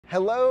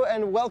Hello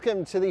and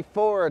welcome to the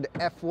Ford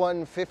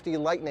F-150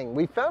 Lightning.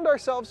 We found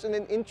ourselves in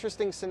an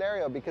interesting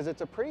scenario because it's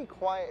a pretty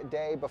quiet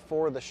day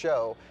before the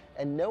show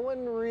and no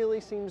one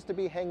really seems to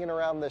be hanging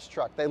around this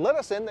truck. They let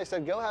us in, they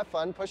said go have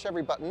fun, push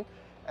every button,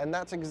 and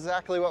that's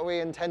exactly what we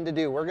intend to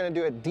do. We're going to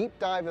do a deep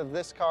dive of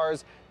this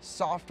car's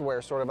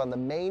software sort of on the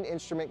main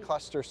instrument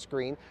cluster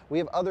screen. We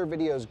have other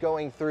videos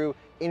going through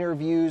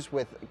interviews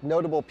with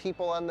notable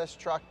people on this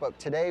truck, but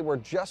today we're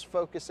just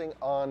focusing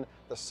on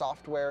the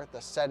software,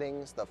 the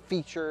settings, the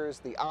features,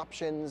 the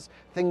options,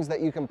 things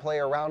that you can play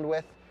around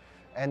with.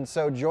 And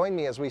so join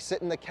me as we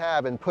sit in the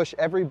cab and push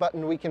every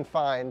button we can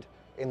find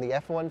in the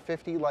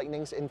F-150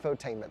 Lightning's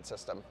infotainment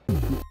system.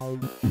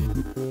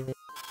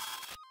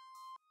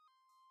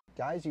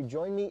 Guys, you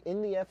join me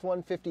in the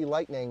F-150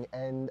 Lightning,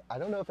 and I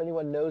don't know if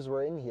anyone knows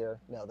we're in here.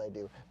 No, they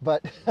do.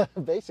 But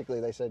basically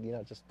they said, you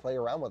know, just play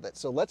around with it.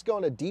 So let's go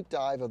on a deep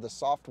dive of the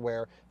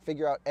software,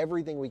 figure out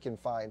everything we can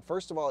find.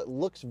 First of all, it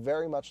looks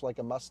very much like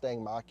a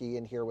Mustang Mach-E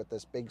in here with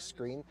this big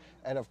screen.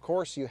 And of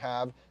course you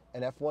have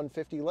an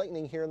F-150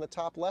 Lightning here in the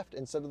top left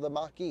instead of the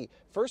Mach-E.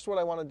 First, what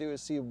I want to do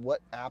is see what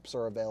apps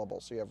are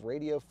available. So you have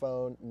radio,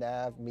 phone,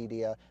 nav,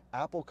 media,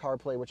 Apple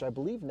CarPlay, which I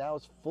believe now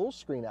is full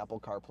screen Apple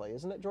CarPlay,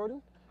 isn't it,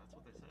 Jordan?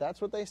 That's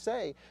what they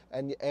say.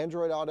 And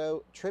Android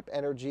Auto, Trip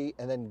Energy,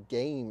 and then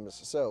games.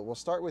 So we'll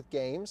start with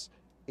games.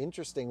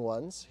 Interesting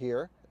ones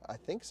here. I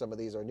think some of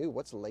these are new.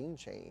 What's lane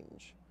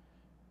change?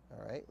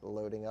 All right,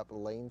 loading up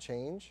lane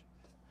change.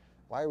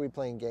 Why are we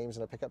playing games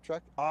in a pickup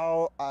truck?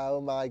 Oh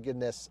my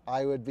goodness.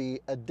 I would be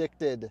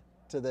addicted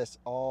to this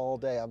all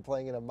day. I'm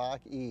playing in a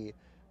Mach-E.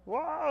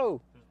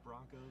 Whoa! There's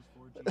Broncos,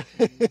 Ford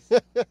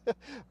GTs.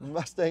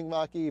 Mustang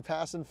Mach-E,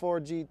 passing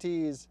Ford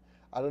GTs.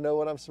 I don't know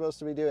what I'm supposed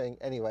to be doing.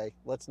 Anyway,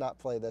 let's not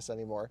play this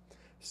anymore.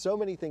 So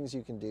many things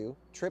you can do.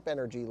 Trip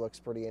Energy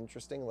looks pretty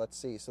interesting. Let's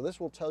see. So this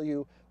will tell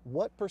you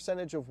what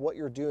percentage of what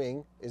you're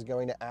doing is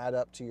going to add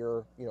up to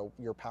your,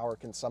 your power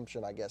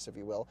consumption, I guess, if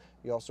you will.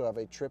 You also have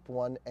a Trip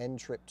 1 and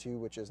Trip 2,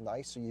 which is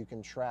nice. So you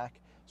can track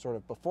sort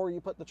of before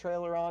you put the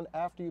trailer on,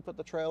 after you put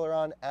the trailer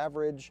on,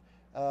 average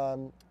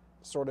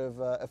sort of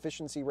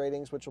efficiency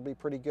ratings, which will be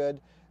pretty good.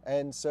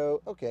 And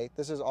so, okay,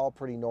 this is all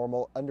pretty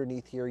normal.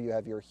 Underneath here, you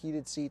have your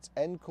heated seats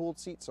and cooled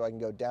seats, so I can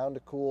go down to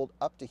cooled,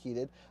 up to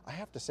heated. I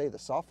have to say, the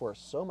software is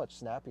so much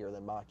snappier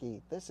than Mach-E.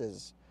 This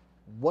is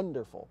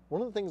wonderful. One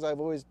of the things I've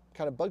always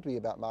kind of bugged me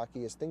about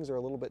Mach-E is things are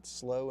a little bit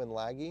slow and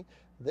laggy.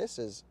 This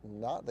is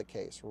not the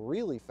case.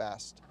 Really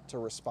fast to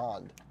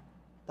respond.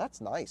 That's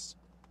nice.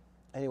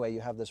 Anyway,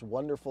 you have this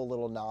wonderful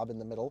little knob in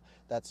the middle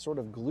that's sort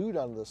of glued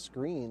onto the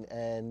screen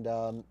and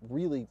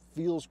really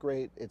feels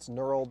great. It's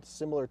knurled,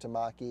 similar to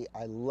Mach-E.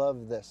 I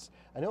love this.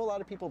 I know a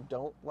lot of people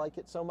don't like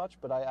it so much,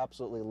 but I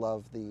absolutely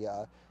love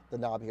the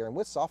knob here. And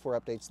with software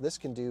updates, this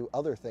can do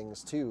other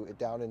things too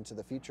down into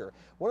the future.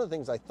 One of the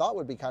things I thought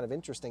would be kind of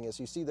interesting is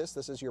you see this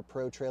is your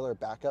Pro Trailer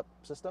backup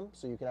system.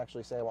 So you can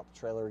actually say, I want the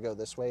trailer to go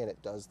this way, and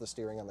it does the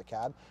steering on the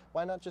cab.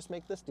 Why not just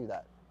make this do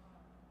that?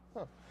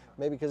 Huh.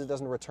 Maybe because it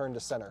doesn't return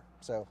to center,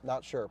 so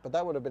not sure, but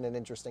that would have been an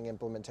interesting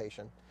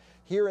implementation.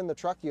 Here in the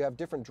truck, you have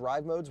different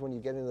drive modes when you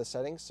get into the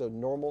settings, so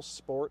normal,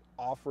 sport,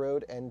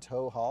 off-road, and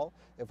tow haul.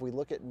 If we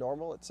look at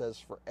normal, it says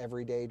for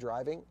everyday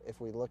driving.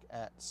 If we look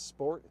at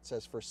sport, it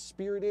says for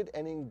spirited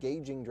and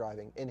engaging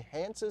driving.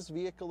 Enhances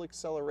vehicle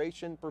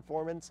acceleration,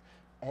 performance,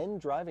 and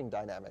driving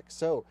dynamics.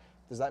 So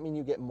does that mean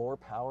you get more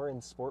power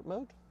in sport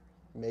mode?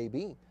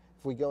 Maybe.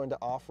 If we go into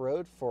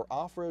off-road, for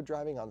off-road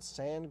driving on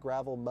sand,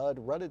 gravel, mud,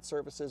 rutted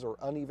surfaces, or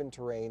uneven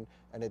terrain,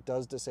 and it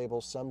does disable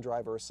some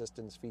driver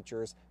assistance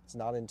features. It's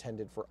not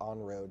intended for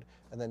on-road.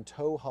 And then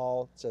tow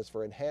haul, it says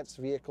for enhanced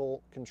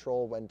vehicle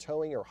control when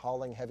towing or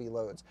hauling heavy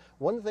loads.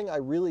 One thing I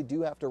really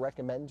do have to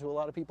recommend to a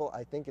lot of people,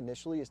 I think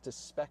initially, is to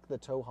spec the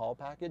tow haul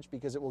package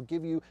because it will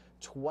give you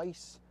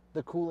twice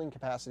the cooling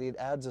capacity. It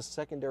adds a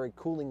secondary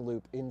cooling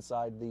loop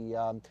inside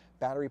the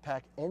battery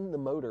pack and the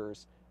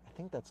motors. I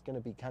think that's going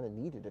to be kind of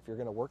needed if you're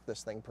going to work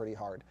this thing pretty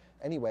hard.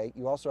 Anyway,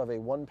 you also have a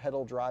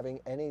one-pedal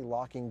driving and a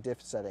locking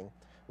diff setting,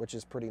 which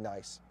is pretty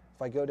nice.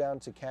 If I go down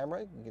to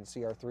camera, you can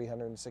see our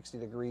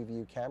 360-degree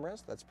view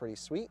cameras. That's pretty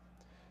sweet.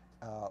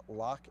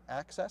 Lock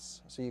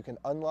access, so you can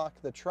unlock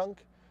the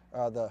trunk,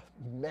 the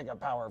mega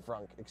power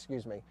front,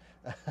 excuse me,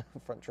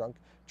 front trunk.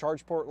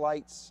 Charge port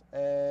lights,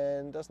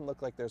 and doesn't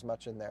look like there's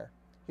much in there.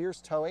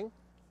 Here's towing.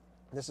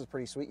 This is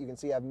pretty sweet. You can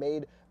see I've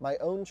made my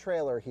own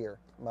trailer here,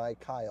 my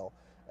Kyle.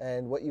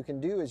 And what you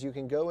can do is you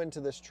can go into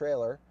this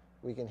trailer.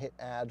 We can hit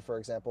add, for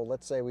example.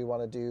 Let's say we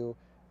want to do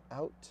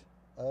out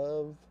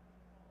of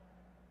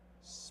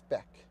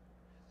spec.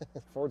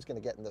 Ford's going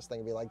to get in this thing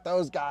and be like,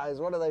 those guys,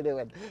 what are they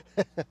doing?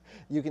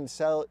 You can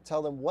tell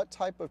them what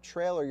type of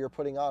trailer you're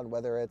putting on,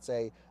 whether it's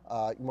a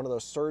one of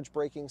those surge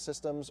braking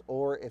systems,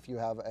 or if you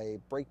have a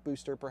brake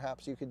booster,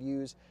 perhaps you could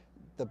use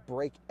the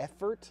brake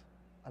effort.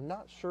 I'm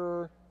not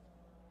sure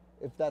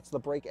if that's the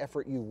brake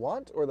effort you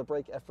want or the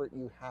brake effort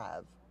you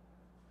have,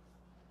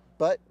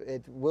 but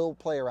it will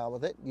play around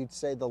with it. You'd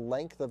say the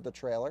length of the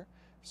trailer,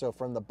 so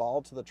from the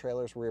ball to the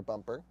trailer's rear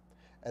bumper.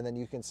 and then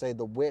you can say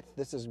the width.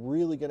 This is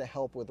really going to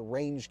help with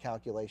range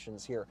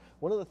calculations here.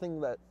 One of the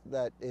things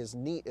that is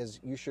neat is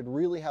you should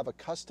really have a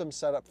custom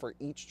setup for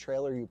each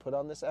trailer you put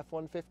on this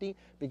F-150,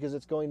 because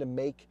it's going to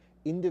make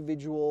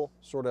individual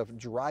sort of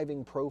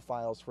driving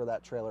profiles for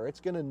that trailer.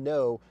 It's going to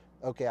know,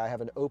 okay, I have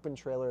an open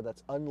trailer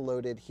that's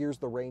unloaded, here's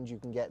the range you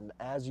can get, and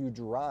as you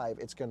drive,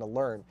 it's going to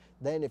learn.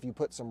 Then if you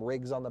put some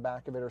rigs on the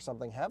back of it or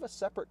something, have a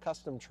separate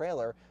custom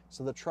trailer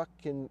so the truck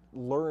can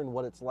learn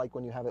what it's like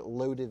when you have it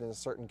loaded in a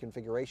certain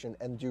configuration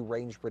and do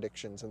range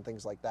predictions and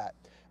things like that.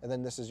 And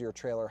then this is your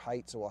trailer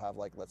height, so we'll have,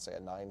 like, let's say a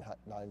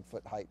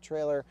 9-foot height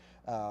trailer.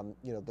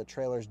 You know, the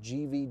trailer's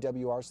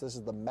GVWR, so this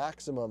is the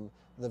maximum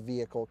the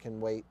vehicle can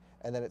weight.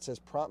 And then it says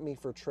prompt me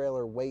for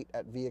trailer weight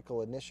at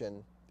vehicle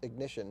ignition.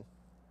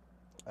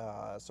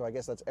 So I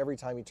guess that's every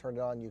time you turn it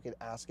on, you could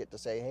ask it to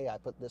say, hey, I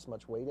put this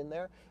much weight in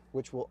there,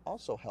 which will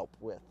also help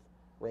with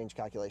range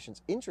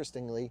calculations.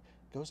 Interestingly,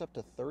 it goes up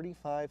to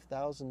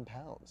 35,000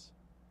 pounds.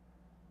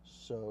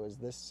 So is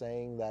this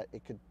saying that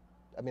it could,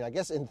 I mean, I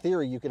guess in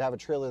theory you could have a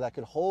trailer that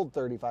could hold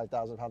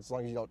 35,000 pounds as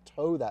long as you don't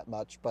tow that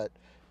much, but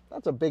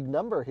that's a big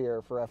number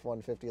here for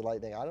F-150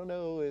 Lightning. I don't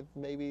know if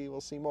maybe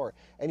we'll see more.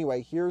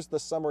 Anyway, here's the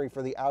summary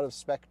for the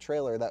out-of-spec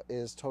trailer that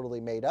is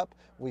totally made up.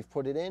 We've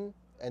put it in,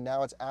 and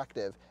now it's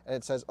active. And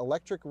it says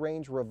electric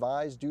range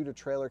revised due to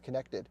trailer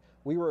connected.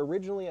 We were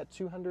originally at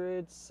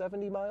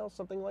 270 miles,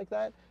 something like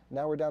that.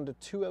 Now we're down to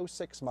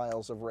 206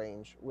 miles of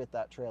range with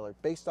that trailer,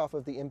 based off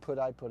of the input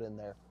I put in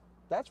there.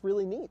 That's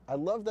really neat. I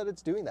love that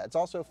it's doing that. It's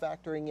also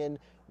factoring in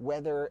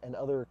weather and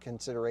other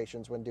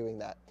considerations when doing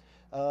that.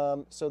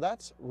 So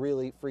that's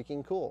really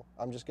freaking cool.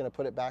 I'm just going to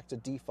put it back to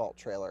default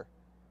trailer.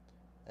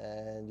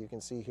 And you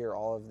can see here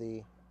all of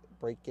the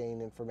brake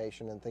gain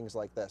information and things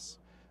like this.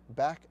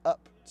 Back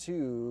up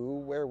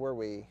to, where were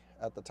we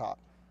at the top?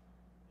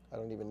 I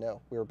don't even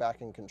know. We were back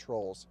in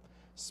controls.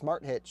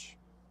 Smart hitch.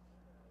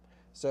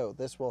 So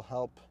this will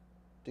help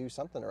do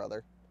something or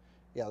other.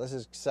 Yeah, this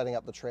is setting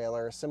up the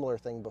trailer, similar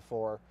thing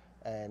before,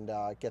 and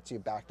gets you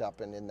backed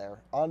up and in there.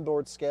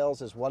 Onboard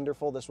scales is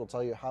wonderful. This will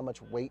tell you how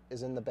much weight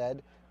is in the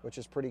bed, which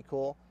is pretty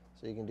cool.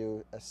 So you can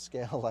do a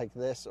scale like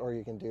this, or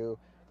you can do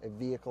a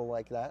vehicle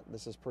like that.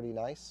 This is pretty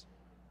nice.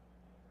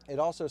 It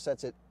also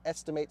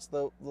estimates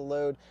the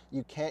load.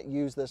 You can't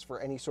use this for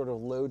any sort of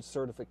load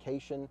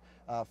certification.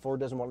 Ford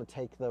doesn't want to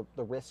take the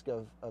risk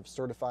of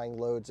certifying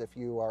loads if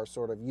you are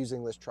sort of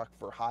using this truck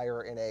for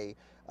hire in a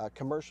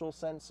commercial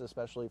sense,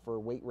 especially for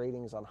weight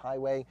ratings on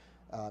highway.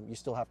 You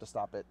still have to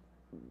stop at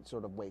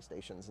sort of weigh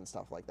stations and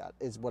stuff like that,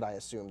 is what I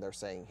assume they're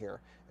saying here.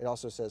 It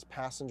also says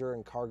passenger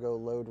and cargo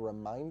load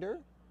reminder.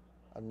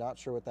 I'm not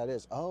sure what that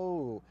is.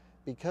 Oh,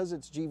 because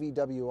it's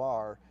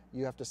GVWR,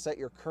 you have to set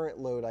your current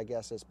load, I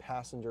guess, as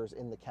passengers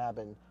in the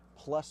cabin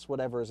plus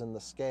whatever's in the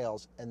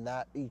scales, and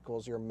that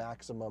equals your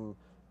maximum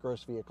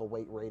gross vehicle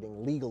weight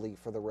rating legally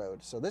for the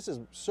road. So this is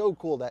so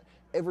cool that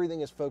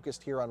everything is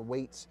focused here on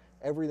weights.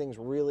 Everything's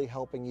really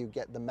helping you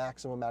get the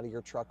maximum out of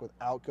your truck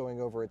without going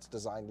over its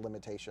design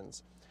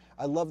limitations.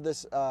 I love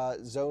this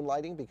zone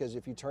lighting, because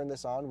if you turn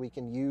this on, we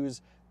can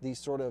use these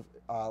sort of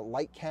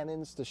light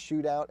cannons to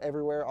shoot out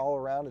everywhere, all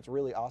around. It's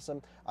really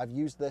awesome. I've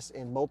used this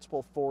in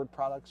multiple Ford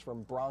products,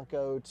 from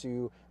Bronco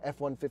to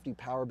F-150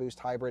 Power Boost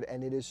Hybrid,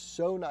 and it is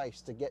so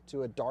nice to get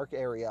to a dark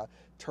area,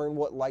 turn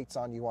what lights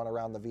on you want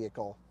around the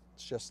vehicle.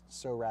 It's just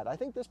so rad. I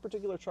think this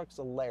particular truck's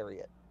a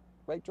Lariat,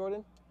 right,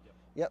 Jordan?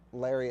 Yep,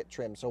 Lariat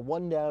trim, so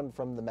one down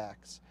from the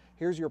max.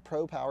 Here's your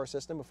Pro Power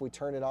system. If we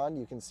turn it on,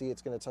 you can see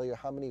it's going to tell you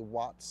how many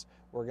watts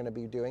we're going to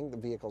be doing. The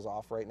vehicle's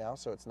off right now,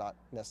 so it's not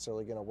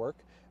necessarily going to work.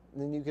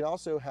 And then you can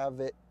also have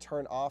it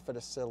turn off at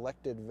a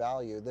selected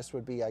value. This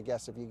would be, I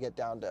guess, if you get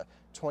down to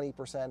 20%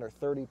 or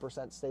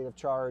 30% state of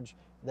charge,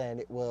 then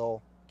it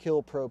will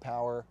kill Pro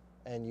Power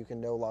and you can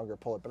no longer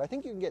pull it. But I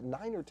think you can get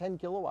 9 or 10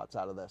 kilowatts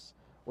out of this,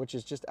 which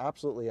is just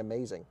absolutely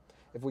amazing.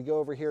 If we go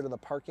over here to the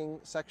parking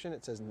section,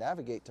 it says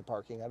navigate to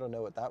parking. I don't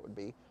know what that would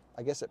be.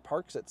 I guess it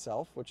parks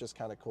itself, which is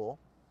kind of cool.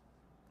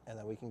 And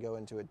then we can go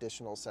into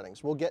additional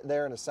settings. We'll get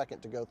there in a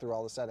second to go through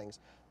all the settings,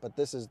 but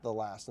this is the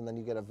last. And then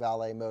you get a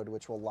valet mode,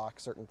 which will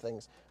lock certain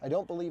things. I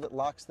don't believe it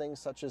locks things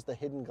such as the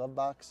hidden glove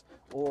box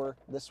or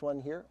this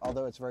one here,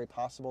 although it's very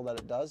possible that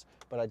it does,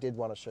 but I did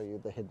want to show you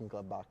the hidden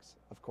glove box,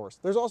 of course.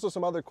 There's also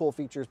some other cool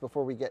features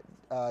before we get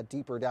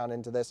deeper down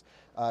into this.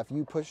 If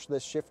you push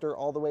this shifter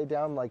all the way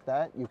down like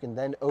that, you can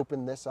then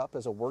open this up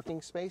as a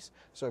working space.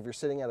 So if you're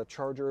sitting at a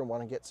charger and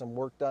want to get some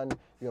work done,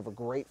 you have a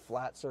great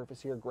flat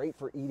surface here, great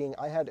for eating.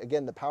 I had,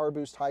 again, the Power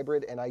Boost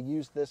Hybrid, and I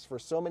used this for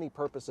so many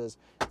purposes.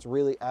 It's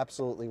really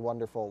absolutely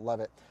wonderful. Love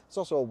it. It's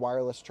also a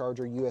wireless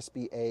charger,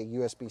 USB-A,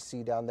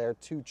 USB-C down there,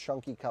 2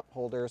 chunky cup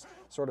holders,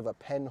 sort of a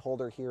pen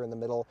holder here in the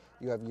middle.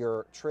 You have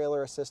your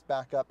trailer assist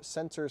backup,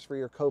 sensors for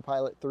your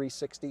Copilot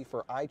 360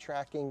 for eye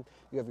tracking.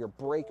 You have your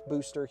brake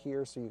booster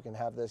here, so you can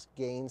have this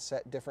gain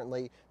set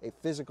differently. A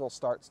physical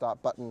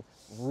start-stop button.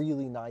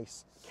 Really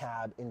nice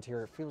cab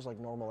interior. It feels like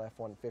normal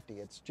F-150.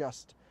 It's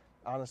just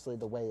honestly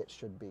the way it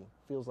should be.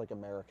 Feels like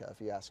America, if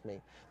you ask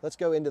me. Let's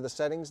go into the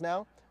settings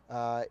now.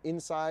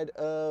 Inside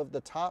of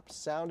the top,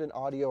 sound and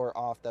audio are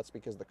off. That's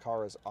because the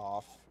car is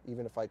off.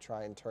 Even if I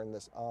try and turn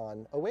this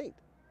on, oh wait,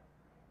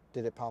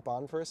 did it pop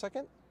on for a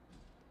second?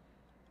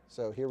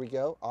 So here we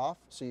go, off.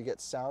 So you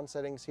get sound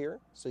settings here.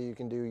 So you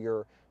can do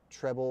your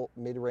treble,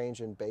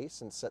 mid-range, and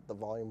bass and set the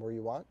volume where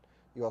you want.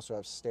 You also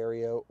have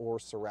stereo or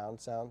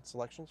surround sound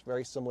selections,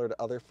 very similar to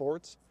other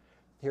Fords.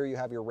 Here you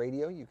have your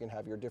radio. You can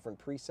have your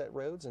different preset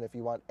roads, and if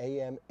you want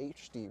AM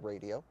HD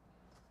radio,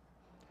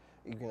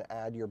 you can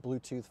add your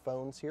Bluetooth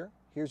phones here.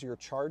 Here's your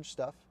charge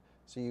stuff.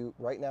 So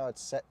right now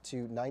it's set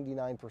to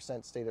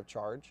 99% state of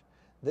charge.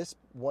 This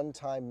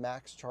one-time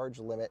max charge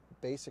limit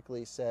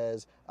basically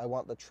says, I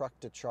want the truck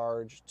to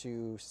charge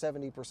to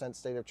 70%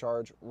 state of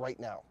charge right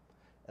now.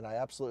 And I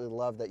absolutely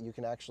love that you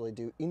can actually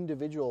do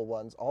individual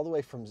ones all the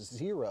way from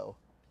 0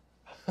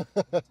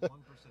 That's 1%.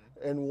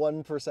 in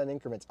 1%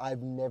 increments.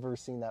 I've never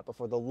seen that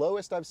before. The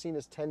lowest I've seen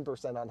is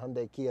 10% on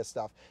Hyundai Kia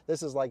stuff.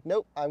 This is like,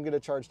 nope, I'm going to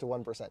charge to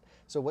 1%.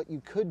 So what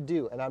you could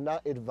do, and I'm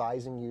not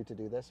advising you to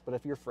do this, but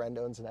if your friend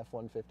owns an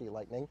F-150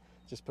 Lightning,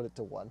 just put it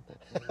to 1.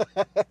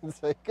 And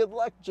say, good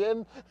luck,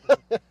 Jim.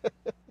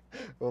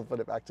 We'll put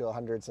it back to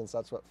 100 since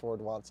that's what Ford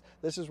wants.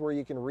 This is where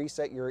you can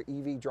reset your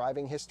EV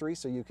driving history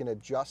so you can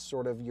adjust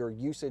sort of your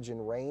usage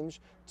and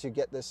range to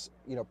get this,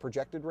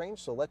 projected range.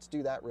 So let's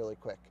do that really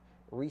quick.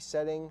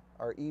 Resetting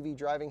our EV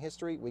driving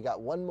history, we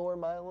got 1 more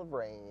mile of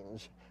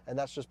range, and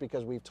that's just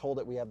because we've told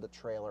it we have the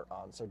trailer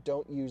on. So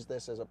don't use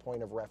this as a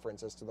point of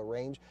reference as to the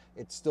range.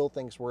 It still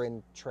thinks we're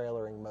in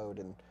trailering mode,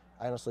 and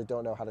I honestly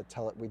don't know how to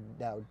tell it we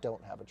now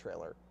don't have a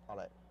trailer on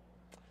it.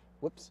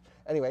 Whoops.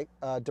 Anyway,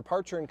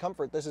 departure and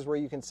comfort, this is where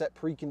you can set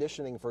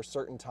preconditioning for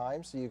certain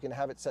times, so you can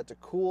have it set to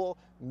cool,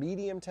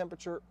 medium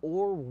temperature,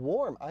 or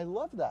warm. I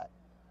love that.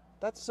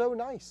 That's so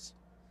nice.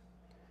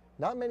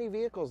 Not many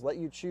vehicles let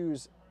you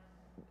choose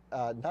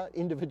not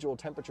individual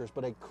temperatures,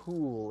 but a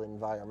cool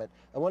environment.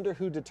 I wonder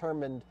who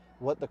determined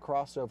what the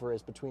crossover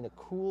is between a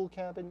cool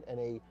cabin and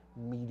a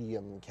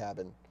medium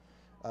cabin.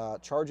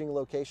 Charging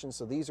locations,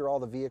 so these are all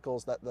the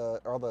vehicles that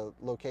the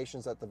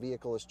locations that the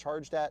vehicle is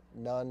charged at.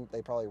 None,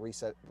 they probably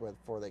reset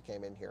before they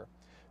came in here.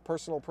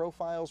 Personal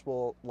profiles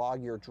will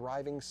log your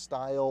driving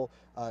style,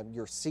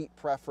 your seat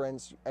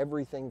preference,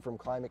 everything from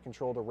climate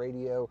control to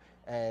radio,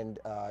 and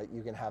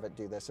you can have it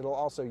do this. It'll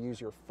also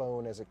use your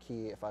phone as a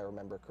key, if I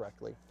remember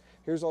correctly.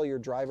 Here's all your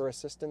driver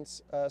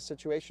assistance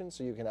situations.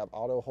 So you can have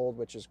auto hold,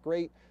 which is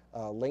great,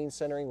 lane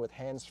centering with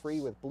hands-free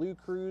with Blue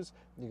Cruise.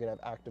 You can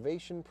have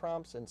activation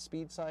prompts and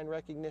speed sign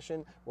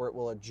recognition where it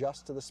will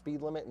adjust to the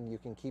speed limit and you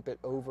can keep it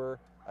over,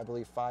 I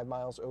believe, 5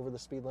 miles over the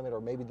speed limit,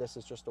 or maybe this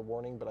is just a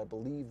warning, but I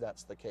believe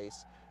that's the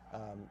case.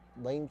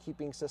 Lane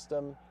keeping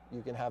system,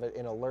 you can have it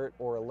in alert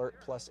or alert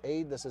plus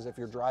aid. This is if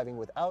you're driving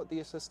without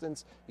the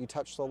assistance, you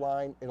touch the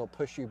line, it'll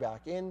push you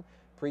back in.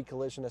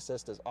 Pre-collision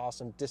assist is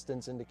awesome.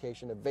 Distance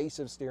indication,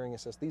 evasive steering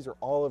assist. These are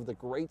all of the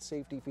great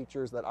safety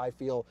features that I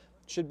feel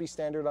should be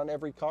standard on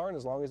every car. And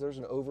as long as there's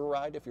an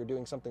override, if you're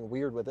doing something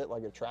weird with it,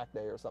 like a track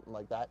day or something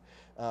like that,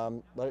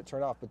 let it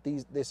turn off. But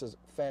this is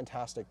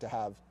fantastic to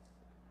have.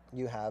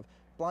 You have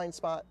blind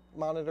spot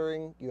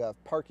monitoring, you have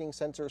parking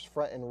sensors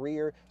front and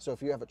rear. So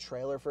if you have a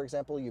trailer, for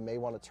example, you may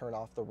want to turn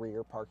off the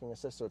rear parking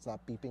assist so it's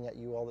not beeping at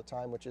you all the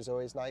time, which is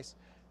always nice.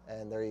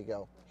 And there you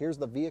go. Here's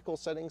the vehicle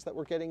settings that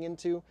we're getting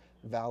into.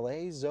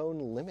 Valet zone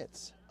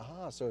limits.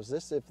 So is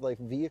this if like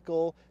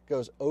vehicle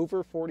goes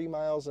over 40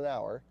 miles an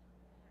hour,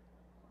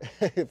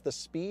 if the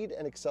speed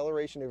and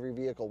acceleration of your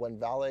vehicle when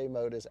valet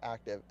mode is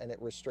active, and it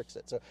restricts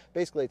it. So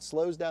basically it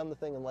slows down the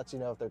thing and lets you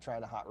know if they're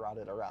trying to hot rod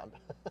it around.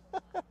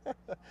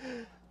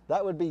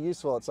 That would be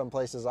useful at some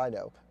places I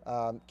know.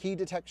 Key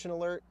detection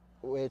alert,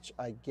 which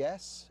I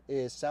guess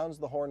sounds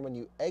the horn when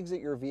you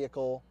exit your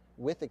vehicle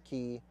with a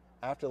key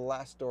after the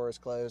last door is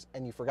closed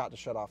and you forgot to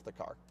shut off the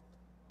car.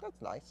 That's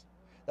nice.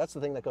 That's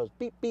the thing that goes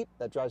beep, beep.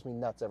 That drives me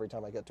nuts every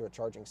time I get to a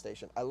charging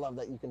station. I love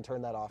that you can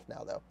turn that off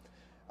now,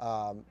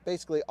 though.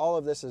 Basically, all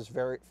of this is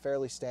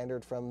fairly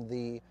standard from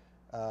the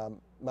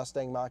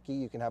Mustang Mach-E.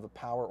 You can have a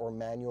power or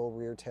manual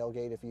rear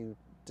tailgate if you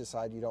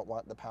decide you don't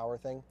want the power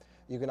thing.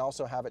 You can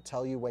also have it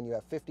tell you when you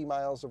have 50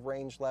 miles of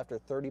range left or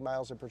 30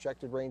 miles of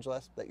projected range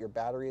left that your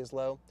battery is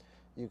low.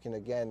 You can,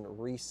 again,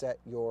 reset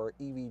your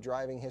EV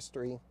driving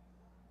history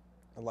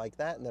like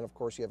that. And then, of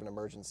course, you have an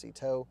emergency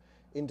tow.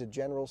 Into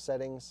general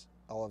settings,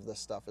 all of this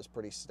stuff is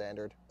pretty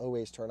standard.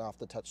 Always turn off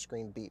the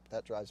touchscreen beep.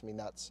 That drives me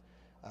nuts.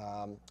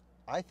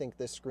 I think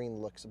this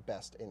screen looks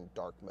best in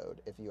dark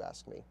mode, if you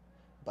ask me,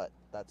 but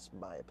that's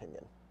my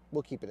opinion.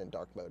 We'll keep it in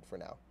dark mode for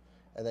now.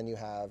 And then you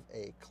have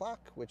a clock,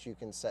 which you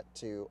can set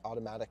to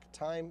automatic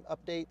time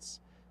updates,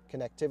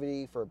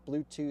 connectivity for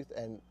Bluetooth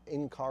and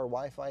in-car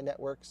Wi-Fi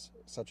networks,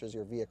 such as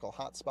your vehicle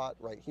hotspot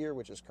right here,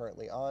 which is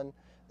currently on.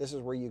 This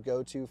is where you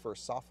go to for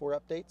software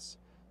updates.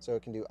 So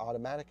it can do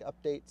automatic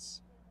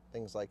updates,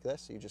 things like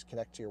this. You just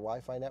connect to your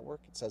Wi-Fi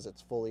network. It says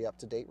it's fully up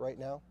to date right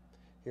now.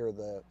 Here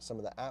are some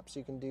of the apps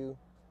you can do.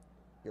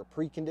 Your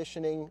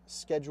preconditioning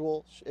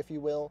schedule, if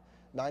you will.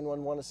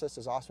 911 assist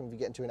is awesome. If you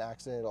get into an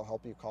accident, it'll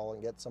help you call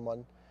and get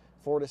someone.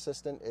 Ford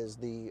Assistant is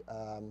the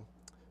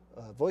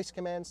voice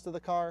commands to the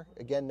car.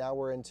 Again, now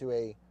we're into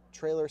a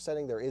trailer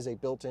setting. There is a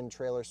built-in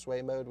trailer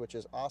sway mode, which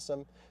is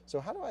awesome. So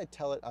how do I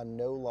tell it I'm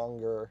no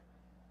longer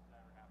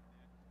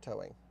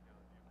towing?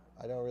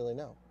 I don't really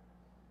know.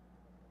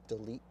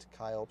 Delete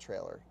Kyle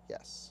trailer,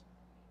 yes.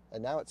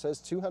 And now it says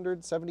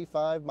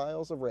 275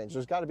 miles of range.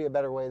 There's got to be a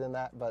better way than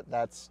that, but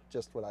that's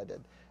just what I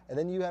did. And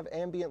then you have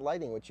ambient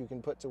lighting, which you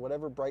can put to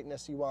whatever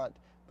brightness you want,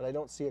 but I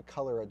don't see a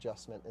color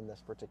adjustment in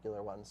this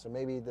particular one, so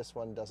maybe this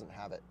one doesn't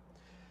have it.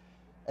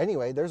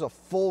 Anyway, there's a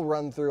full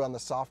run through on the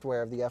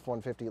software of the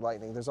F-150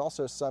 Lightning. There's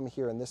also some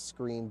here in this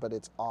screen, but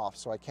it's off,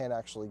 so I can't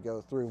actually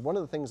go through. One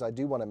of the things I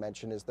do want to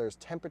mention is there's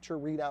temperature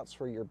readouts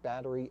for your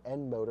battery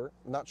and motor.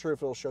 I'm not sure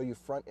if it'll show you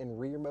front and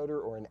rear motor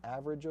or an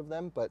average of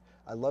them, but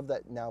I love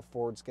that now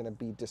Ford's going to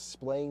be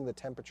displaying the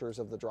temperatures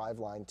of the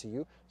driveline to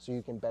you, so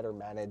you can better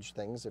manage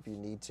things if you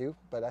need to.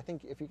 But I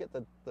think if you get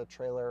the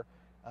trailer,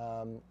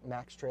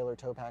 max trailer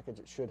tow package,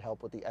 it should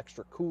help with the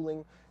extra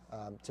cooling.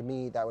 To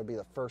me, that would be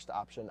the first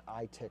option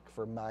I tick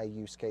for my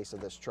use case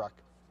of this truck.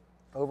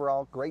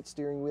 Overall, great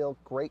steering wheel,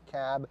 great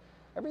cab.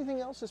 Everything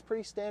else is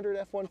pretty standard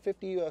F-150.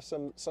 You have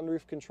some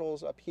sunroof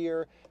controls up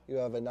here. You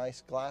have a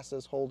nice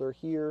glasses holder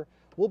here.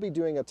 We'll be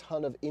doing a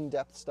ton of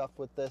in-depth stuff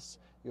with this.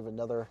 You have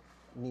another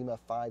NEMA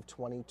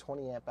 520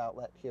 20 amp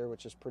outlet here,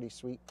 which is pretty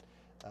sweet,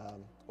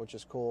 which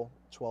is cool.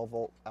 12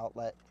 volt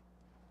outlet.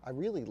 I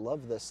really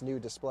love this new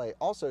display.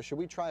 Also, should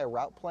we try a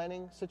route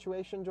planning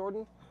situation,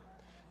 Jordan?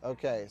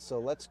 Okay, so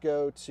let's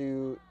go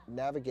to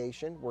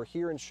navigation. We're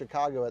here in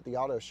Chicago at the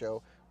auto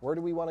show. Where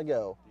do we want to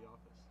go? The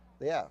office.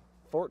 Yeah,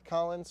 Fort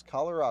Collins,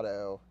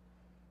 Colorado.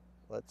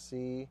 Let's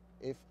see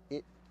if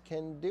it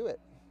can do it.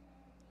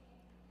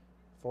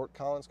 Fort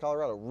Collins,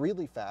 Colorado,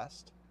 really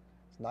fast.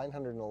 It's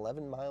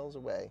 911 miles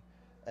away.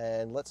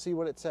 And let's see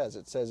what it says.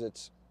 It says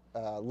it's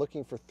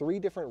looking for 3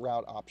 different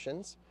route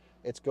options.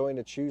 It's going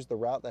to choose the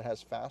route that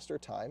has faster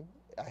time.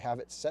 I have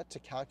it set to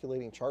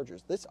calculating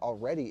chargers. This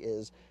already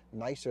is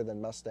nicer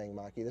than Mustang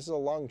Mach-E. This is a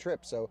long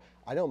trip, so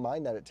I don't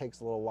mind that it takes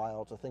a little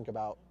while to think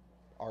about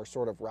our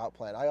sort of route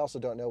plan. I also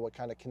don't know what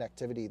kind of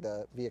connectivity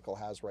the vehicle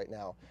has right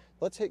now.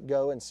 Let's hit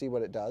go and see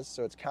what it does.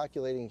 So it's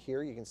calculating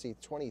here. You can see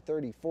 20,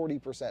 30,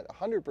 40%,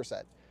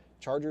 100%.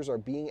 Chargers are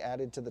being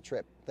added to the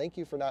trip. Thank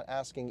you for not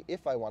asking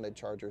if I wanted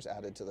chargers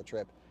added to the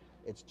trip.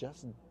 It's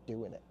just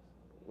doing it,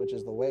 which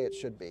is the way it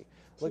should be.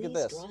 Look at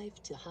this.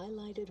 Drive to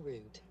highlighted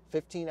route.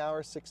 15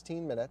 hours,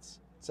 16 minutes.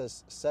 It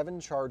says 7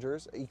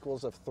 chargers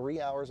equals of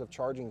 3 hours of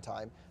charging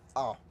time.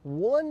 Oh,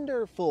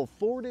 wonderful.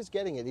 Ford is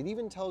getting it. It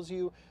even tells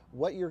you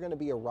what you're going to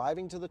be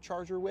arriving to the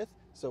charger with.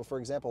 So for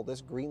example,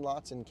 this Green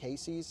Lots in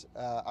Casey's,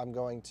 I'm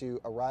going to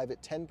arrive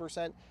at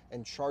 10%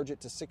 and charge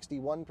it to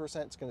 61%.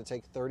 It's going to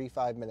take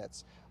 35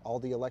 minutes. All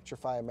the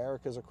Electrify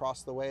Americas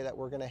across the way that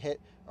we're going to hit,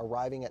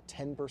 arriving at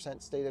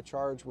 10% state of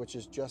charge, which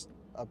is just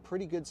a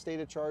pretty good state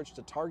of charge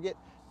to target.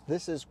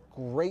 This is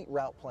great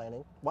route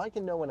planning. Why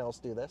can no one else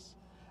do this?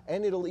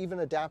 And it'll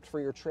even adapt for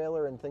your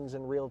trailer and things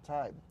in real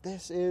time.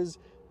 This is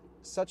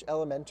such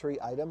elementary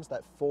items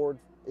that Ford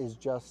is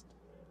just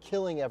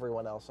killing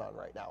everyone else on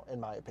right now, in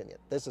my opinion.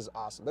 This is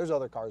awesome. There's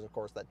other cars, of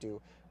course, that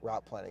do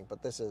route planning,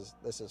 but this is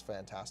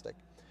fantastic.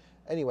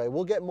 Anyway,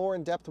 we'll get more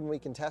in depth when we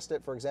can test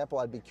it. For example,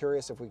 I'd be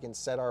curious if we can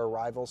set our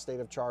arrival state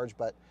of charge,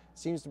 but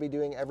seems to be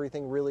doing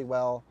everything really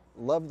well.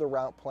 Love the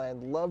route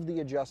plan, love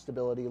the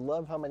adjustability,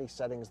 love how many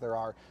settings there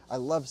are. I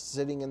love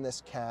sitting in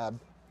this cab.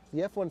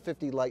 The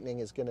F-150 Lightning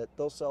is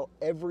they'll sell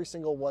every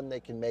single one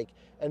they can make.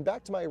 And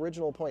back to my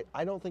original point,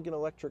 I don't think an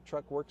electric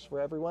truck works for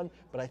everyone,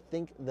 but I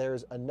think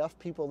there's enough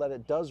people that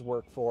it does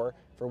work for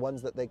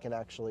ones that they can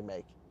actually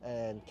make.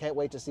 And can't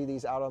wait to see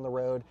these out on the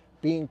road,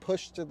 being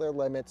pushed to their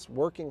limits,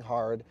 working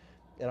hard.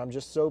 And I'm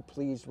just so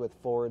pleased with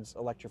Ford's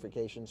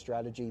electrification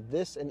strategy.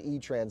 This and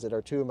E-Transit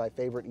are 2 of my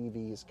favorite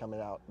EVs coming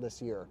out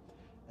this year.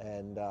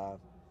 And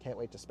can't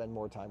wait to spend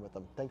more time with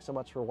them. Thanks so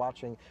much for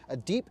watching a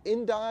deep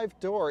in-depth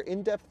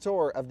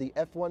tour of the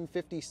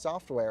F-150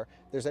 software.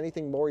 If there's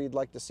anything more you'd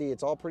like to see,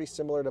 it's all pretty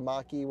similar to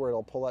Mach-E, where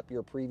it'll pull up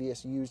your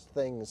previous used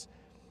things.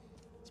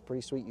 It's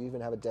pretty sweet. You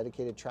even have a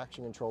dedicated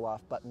traction control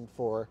off button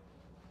for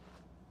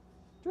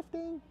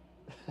drifting.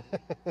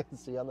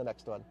 See you on the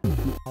next one.